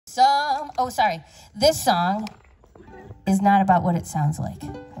oh, sorry. This song is not about what it sounds like.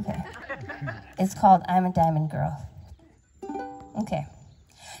 Okay. It's called I'm a Diamond Girl. Okay.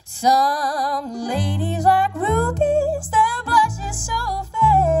 Some ladies like rubies, their blush is so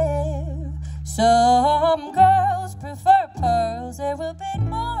fair. Some girls prefer pearls, they're a bit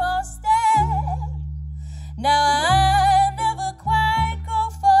more austere. Now I never quite go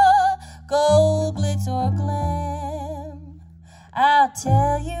for gold, glitz, or glam. I'll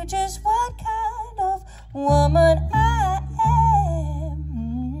tell you just what kind of woman I am.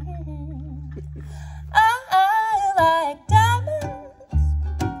 I like diamonds,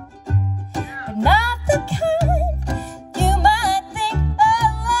 but not the kind you might think I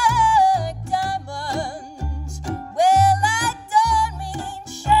like diamonds. Well, I don't mean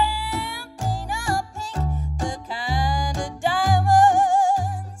champagne or pink, the kind of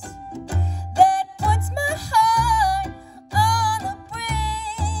diamonds that puts my heart on the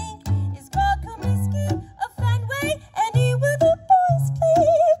brink. It's called Comiskey, a fine way, and he will the boys play.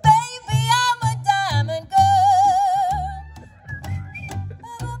 Baby, I'm a diamond girl.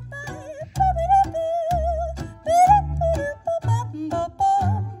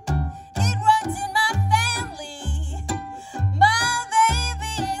 It runs in my family. My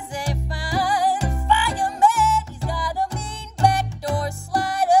baby is a fine fireman. He's got a mean backdoor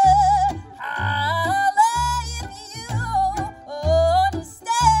slider. Holla if you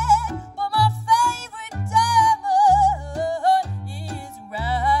understand. But my favorite diamond is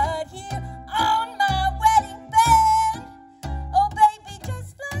right here on my wedding band. Oh, baby,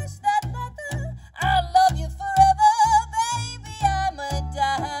 just flash that leather. I love you forever, baby. I'm a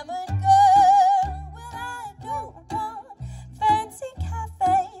diamond girl. Well, I don't want fancy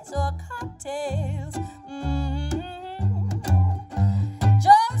cafes or cocktails.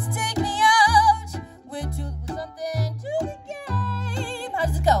 Just take me out with something to the game. How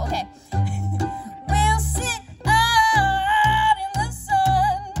does it go? Okay. We'll sit out in the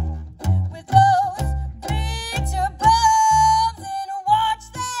sun with those picture bums and watch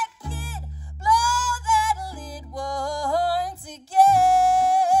that kid blow that lid once again.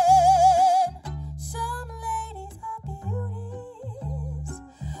 Some ladies are beauties,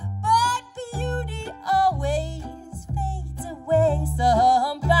 but beauty always fades away.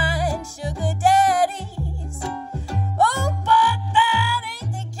 Some fine sugar daddies. Oh, but that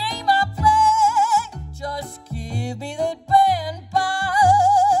ain't the game I play. Just give me the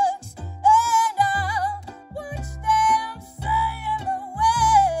bandbox and I'll watch them sail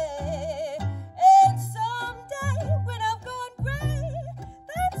away. And someday when I've gone gray,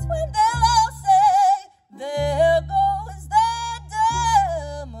 that's when they'll all say, there goes that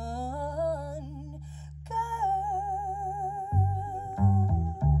diamond girl.